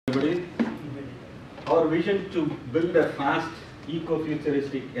Everybody, our vision to build a fast,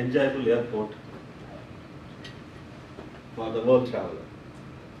 eco-futuristic, enjoyable airport for the world traveler.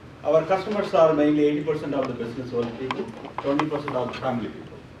 Our customers are mainly 80% of the business world people, 20% of the family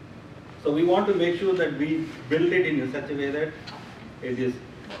people. So we want to make sure that we build it in such a way that it is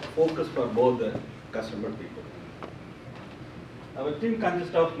focused for both the customer people. Our team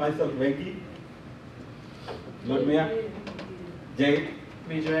consists of myself, Venki, Ludmia, Jay,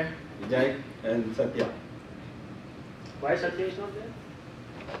 Vijay, and Satya. Why Satya is not there?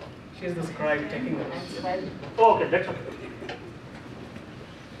 She's the scribe taking the notes. Oh, okay, that's okay.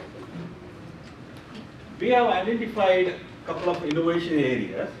 We have identified a couple of innovation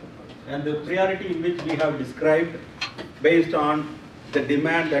areas and the priority in which we have described based on the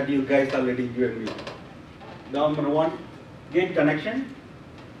demand that you guys already given me. Number one, gate connection,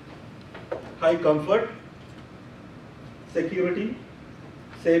 high comfort, security,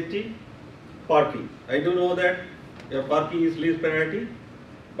 safety, parking. I do know that parking is least priority,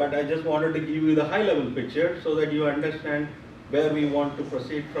 but I just wanted to give you the high level picture so that you understand where we want to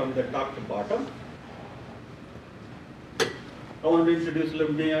proceed from the top to bottom. I want to introduce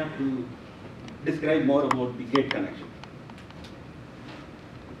Lumnia to describe more about the gate connection.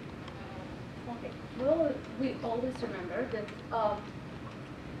 Okay. Well, we always remember that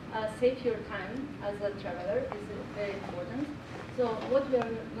save your time as a traveler is very important. So what we are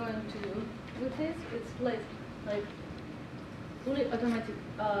going to do with this is like fully automatic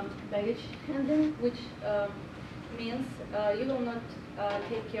baggage handling, which means you will not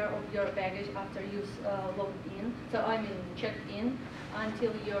take care of your baggage after you log in. So I mean check in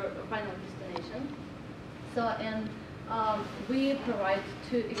until your final destination. So and we provide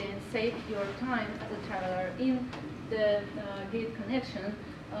to again save your time as a traveler in the gate connection,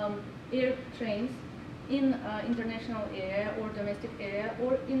 air trains in international area or domestic area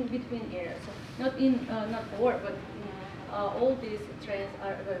or in between areas. So not all, but all these trains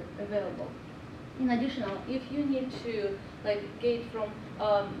are available. In addition, if you need to gate from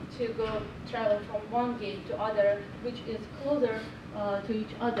to go travel from one gate to other, which is closer to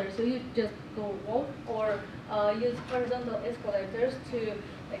each other, so you just go walk or use horizontal escalators to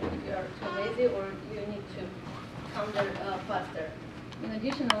if you are too lazy or you need to come there faster. In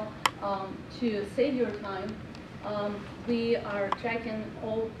addition, to save your time, we are tracking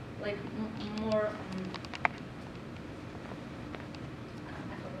all more.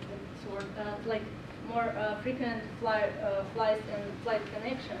 More frequent flights and flight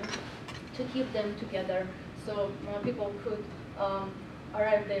connections to keep them together, so people could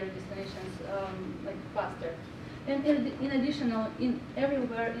arrive their destinations faster. And in addition,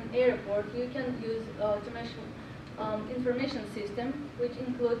 everywhere in airport, you can use automation information system, which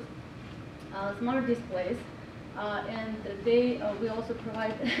includes smart displays, and we also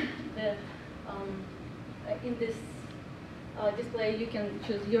provide the in this display you can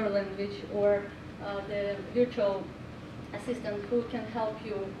choose your language or the virtual assistant who can help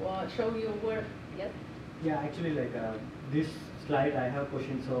you show you where. Yes? Yeah, actually this slide I have a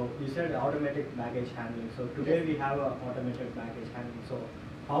question. So you said automatic baggage handling. So today we have automated baggage handling. So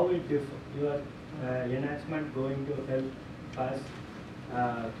how will your enhancement going to help us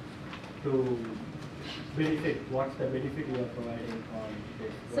to benefit? What's the benefit you are providing on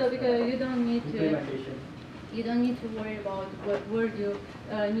this? So because you don't need implementation? You don't need to worry about where you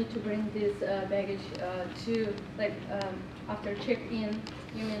need to bring this baggage to, after check-in.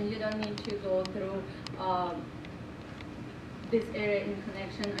 You don't need to go through this area in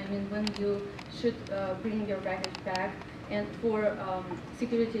connection. When you should bring your baggage back and for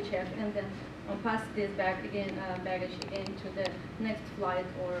security check, and then pass this baggage again to the next flight,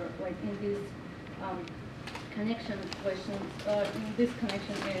 or in this connection questions, in this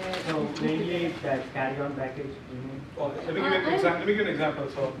connection area. So mainly that carry-on baggage. Well, let me give you an example.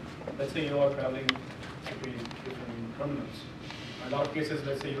 So let's say you are traveling between different terminals. In a lot of cases,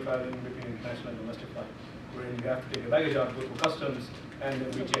 let's say you're traveling between international and domestic flight, where you have to take your baggage out, go through customs, and then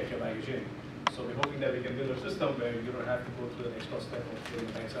we check your baggage in. So we're hoping that we can build a system where you don't have to go through the extra step of getting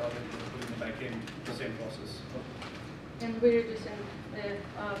the bags out and putting them back in, the same process. And we're reducing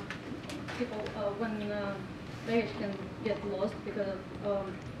people when baggage can get lost because of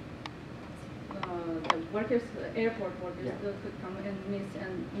the workers, airport workers, that could come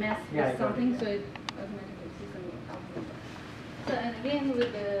and mess with something, so it automatically system will help them. So and again,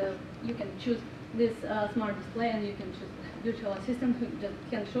 with you can choose this smart display, and you can choose virtual assistant who just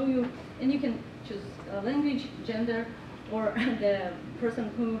can show you, and you can choose language, gender, or the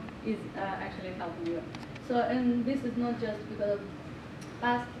person who is actually helping you. So and this is not just because of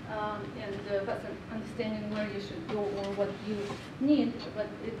fast and fast understanding where you should go or what you need, but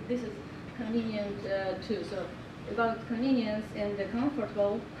this is convenient too. So about convenience and the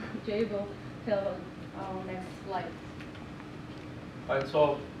comfortable, Jay will tell our next slide. Right,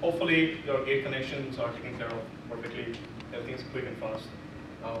 so hopefully your gate connections are taken care of perfectly. Everything's quick and fast.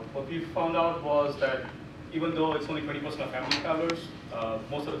 What we found out was that even though it's only 20% of family travelers,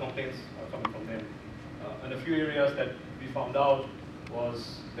 most of the complaints are coming from them. And a few areas that we found out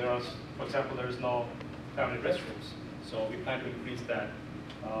was for example, there is no family restrooms. So we plan to increase that.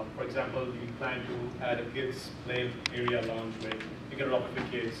 For example, we plan to add a kids play area lounge where you can drop off your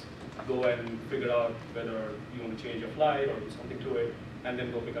kids, go and figure out whether you want to change your flight or do something to it, and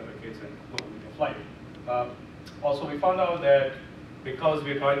then go pick up your kids and go on your flight. Also, we found out that because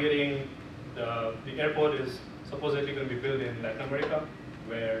we're targeting the airport is supposedly going to be built in Latin America,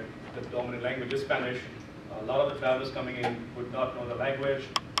 where the dominant language is Spanish. A lot of the travelers coming in would not know the language.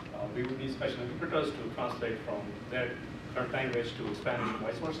 We would need special interpreters to translate from their current language to Spanish and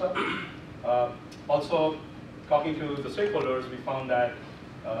vice versa. Also, talking to the stakeholders, we found that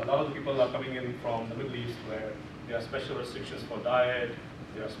a lot of the people are coming in from the Middle East, where there are special restrictions for diet,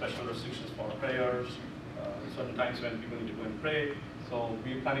 there are special restrictions for prayers, certain times when people need to go and pray. So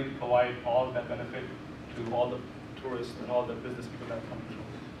we're planning to provide all that benefit to all the tourists and all the business people that come through.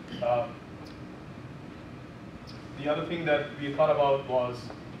 The other thing that we thought about was,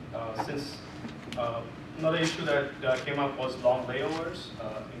 since another issue that came up was long layovers.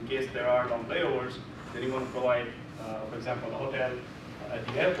 In case there are long layovers, then you want to provide, for example, a hotel at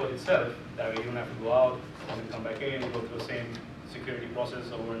the airport itself, that way you don't have to go out and then come back in and go through the same security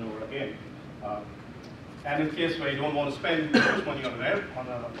process over and over again. And in case where you don't want to spend too much money on an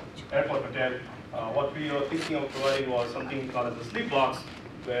airport hotel, what we were thinking of providing was something called as a sleep box,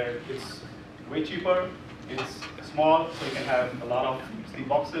 where it's way cheaper, it's small, so you can have a lot of sleep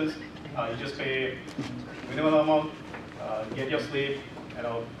boxes. You just pay minimum amount, get your sleep,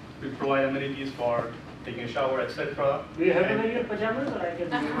 we provide amenities for taking a shower, etc. Do you have to wear your pajamas, or I can?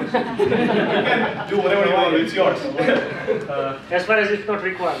 You can do whatever you want, it's yours. As far as it's not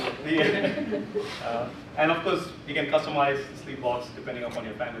required. And of course, you can customize the sleep box depending upon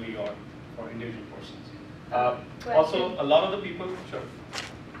your family or for individual persons. Also, a lot of the people, sure.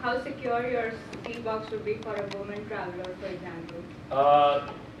 How secure your sleep box would be for a woman traveler, for example?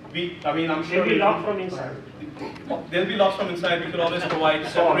 I'm sure They'll be locked from inside. There'll be locks from inside. We could always provide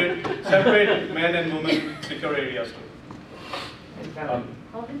separate men and women secure areas too.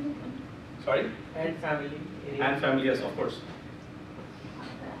 Sorry? And family area. And family, yes, of course.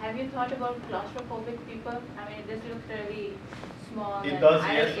 Have you thought about claustrophobic people? I mean, this looks really small. It does,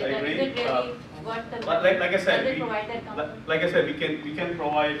 yes, I agree. Is it really what the like I said, does it provide that comfort? like I said, we can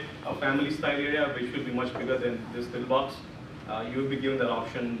provide a family style area which will be much bigger than this little box. You will be given that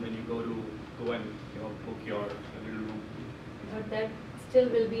option when you go and book your little room. But that still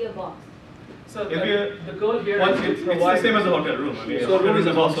will be a box. So the goal here is it's the same as a hotel room. I mean, So hotel room room is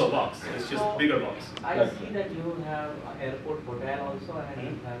is also a box. It's just So bigger box. I see that you have airport hotel also and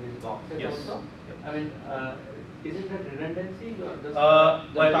you have these boxes Yes. also. I mean, isn't that redundancy? Or just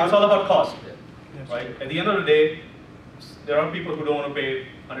Well, it's all about cost, right? At the end of the day, there are people who don't want to pay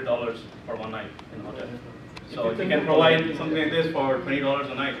 $100 for one night in a hotel. So if you can provide something like this for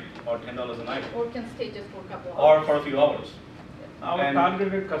 $20 a night or $10 a night, Or can stay just for a couple of or hours. for a few hours. Our And-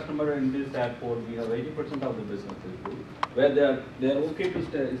 targeted customer in this airport, we have 80% of the business is good, where they are okay to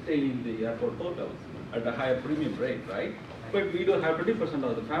stay in the airport hotels at a higher premium rate, right? But we do have 20%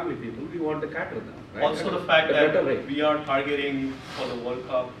 of the family people, we want to cater them, right? Also At the a fact better that rate. we are targeting for the World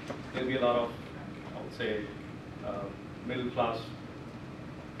Cup, there'll be a lot of, I would say, middle class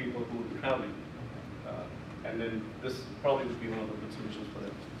people who will be traveling. And then this probably would be one of the good solutions for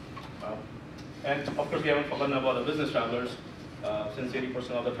them. And of course, we haven't forgotten about the business travelers. Since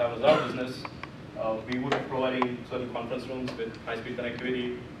 80% of the travelers are business, we would be providing certain conference rooms with high-speed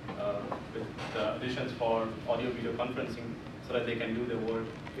connectivity, with additions for audio-video conferencing, so that they can do their work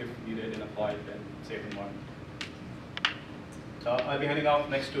if needed in a quiet and safe environment. I'll be handing off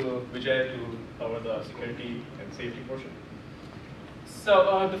next to Vijay to cover the security and safety portion.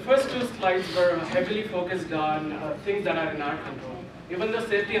 So the first two slides were heavily focused on things that are in our control. Even though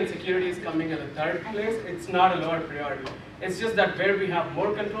safety and security is coming at a third place, it's not a lower priority. It's just that where we have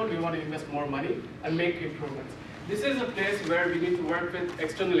more control, we want to invest more money and make improvements. This is a place where we need to work with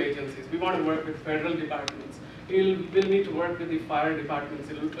external agencies. We want to work with federal departments. We'll need to work with the fire departments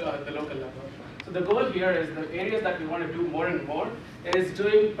at the local level. So the goal here is the areas that we want to do more and more is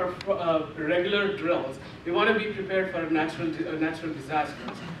doing regular drills. We want to be prepared for natural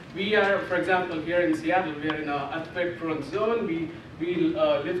disasters. We are, for example, here in Seattle, we are in an earthquake-prone zone. We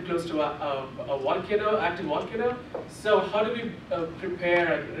live close to a volcano, active volcano. So how do we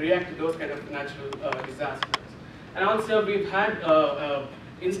prepare and react to those kind of natural disasters? And also we've had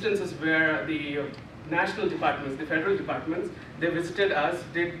instances where the national departments, the federal departments, they visited us,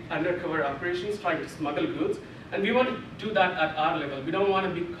 did undercover operations trying to smuggle goods, and we want to do that at our level. We don't want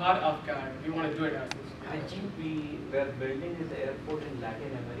to be caught off guard. We want to do it ourselves. I think we were building this airport in Latin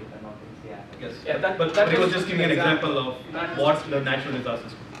America, not in Seattle. Yes, Yeah, but it was just giving an example of what the natural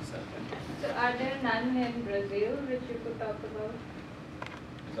disasters could be. So are there none in Brazil which you could talk about?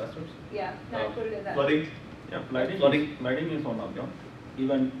 Disasters? Yeah, natural disasters. Flooding. Yeah, flooding is one of them.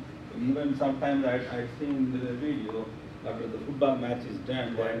 Even sometimes I've seen the video after the football match is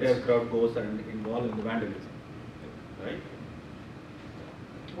done, the entire crowd goes and involved in the vandalism, right?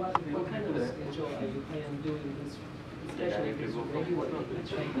 What kind of schedule are you planning on doing this, especially if it's regular?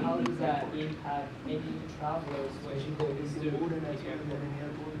 Like, how does that impact any travelers when you go visit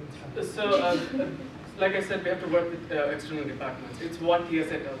the So, like I said, we have to work with external departments. It's what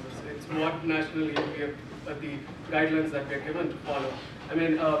TSA tells us. It's what nationally we have the guidelines that we are given to follow. I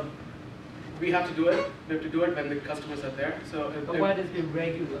mean, we have to do it. We have to do it when the customers are there. So, but why does it be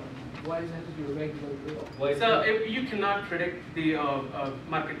regular? Why does it have to be a regular drill? So if you cannot predict the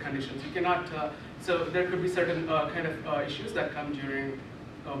market conditions. You cannot. So there could be certain kind of issues that come during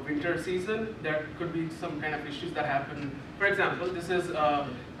winter season. There could be some kind of issues that happen. For example, this is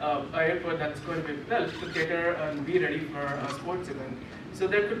an airport that's going to be built to cater and be ready for a sports event. So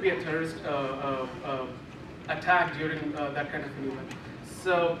there could be a terrorist attack during that kind of an event.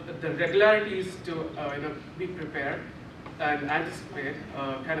 So the regularity is to be prepared and anticipate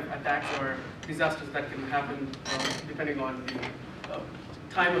kind of attacks or disasters that can happen depending on the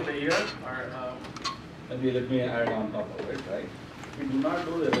time of the year or. Let me add on top of it, right? If we do not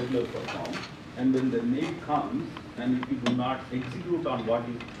do the regular perform, and when the need comes, and if we do not execute on what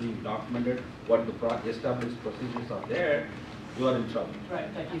is being documented, what the established procedures are there, you are in trouble.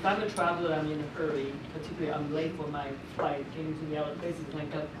 Right, like if I'm a traveler, I'm in a hurry, particularly I'm late for my flight, getting to the other places,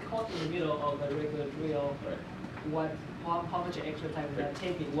 like caught in the middle of a regular drill, Right. How much extra time would that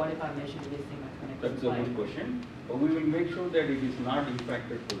take me? What if I'm actually missing my connecting That's a flight? good question. But we will make sure that it is not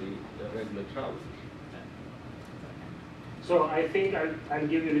impacted to the regular travel. So I think I'll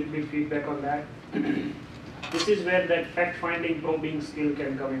give you a little bit feedback on that. This is where that fact-finding probing skill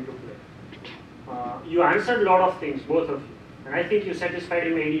can come into play. You answered a lot of things, both of you. And I think you satisfied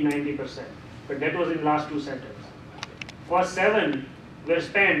him 80-90%. But that was in last 2 sentences. First 7 were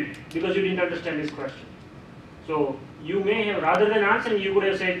spent because you didn't understand his question. So you may have, rather than answering, you could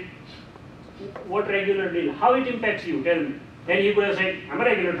have said, what regular drill? How it impacts you? Tell me. Then he could have said, I'm a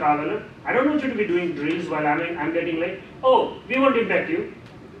regular traveler. I don't want you to be doing drills while I'm getting late. Oh, we won't impact you.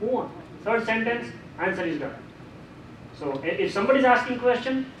 Move on. Third sentence, answer is done. So if somebody is asking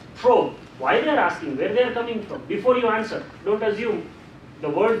question, probe why they are asking, where they are coming from. Before you answer, don't assume the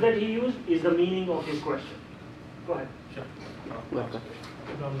word that he used is the meaning of his question. Go ahead. Sure.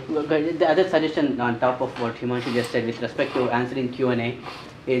 The other suggestion on top of what Himanshu just said with respect to answering Q&A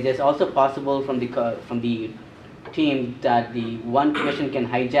is it's also possible from the team that the one question can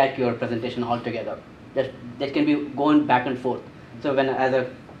hijack your presentation altogether. That can be going back and forth. So when as a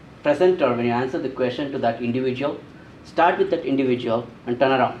presenter, when you answer the question to that individual, start with that individual and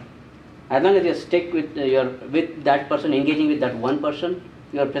turn around. As long as you stick with with that person, engaging with that one person,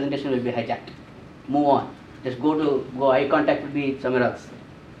 your presentation will be hijacked. Move on. Just go eye contact will be somewhere else.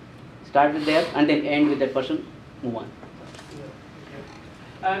 Start with there and then end with that person, move on.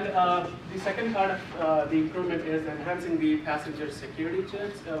 And the second part of the improvement is enhancing the passenger security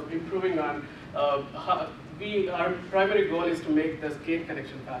checks, improving on our primary goal is to make the gate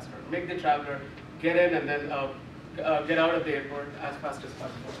connection faster, make the traveler get in and then get out of the airport as fast as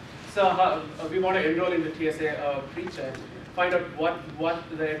possible. So we want to enroll in the TSA pre-check, find out what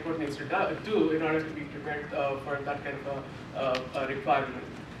the airport needs to do in order to be prepared for that kind of requirement.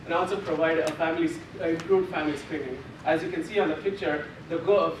 And also provide a improved family screening. As you can see on the picture, the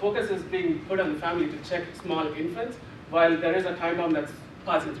focus is being put on the family to check small infants, while there is a time bomb that's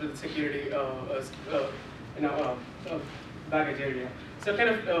passing through the security baggage area. So kind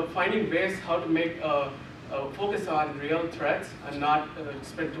of finding ways how to make focus on real threats and not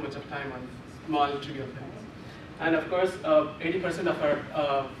spend too much of time on small trivial things. And of course, 80% of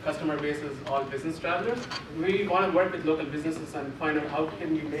our customer base is all business travelers. We want to work with local businesses and find out how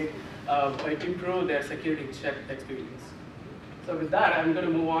can we make improve their security check experience. So So with that, I'm going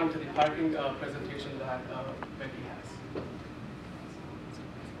to move on to the parking presentation that Becky has.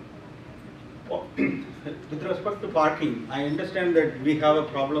 Well, with respect to parking, I understand that we have a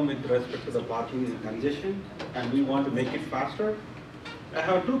problem with respect to the parking congestion, and we want to make it faster. I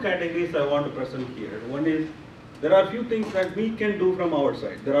have two categories I want to present here. One is, there are a few things that we can do from our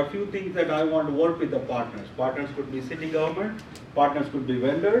side. There are a few things that I want to work with the partners. Partners could be city government, partners could be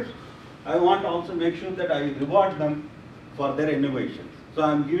vendors. I want to also make sure that I reward them for their innovations. So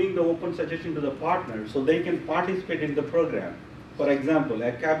I'm giving the open suggestion to the partners so they can participate in the program. For example,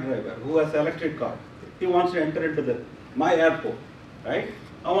 a cab driver who has an electric car, he wants to enter into my airport, right?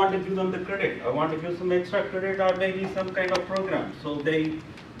 I want to give them the credit. I want to give some extra credit or maybe some kind of program. So they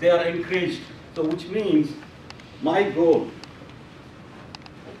are encouraged. So which means my goal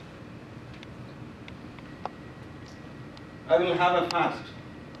I will have a fast,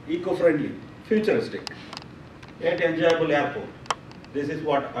 eco-friendly, futuristic, yet enjoyable airport. This is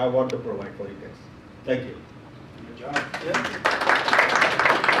what I want to provide for you guys. Thank you. Good job. Yeah.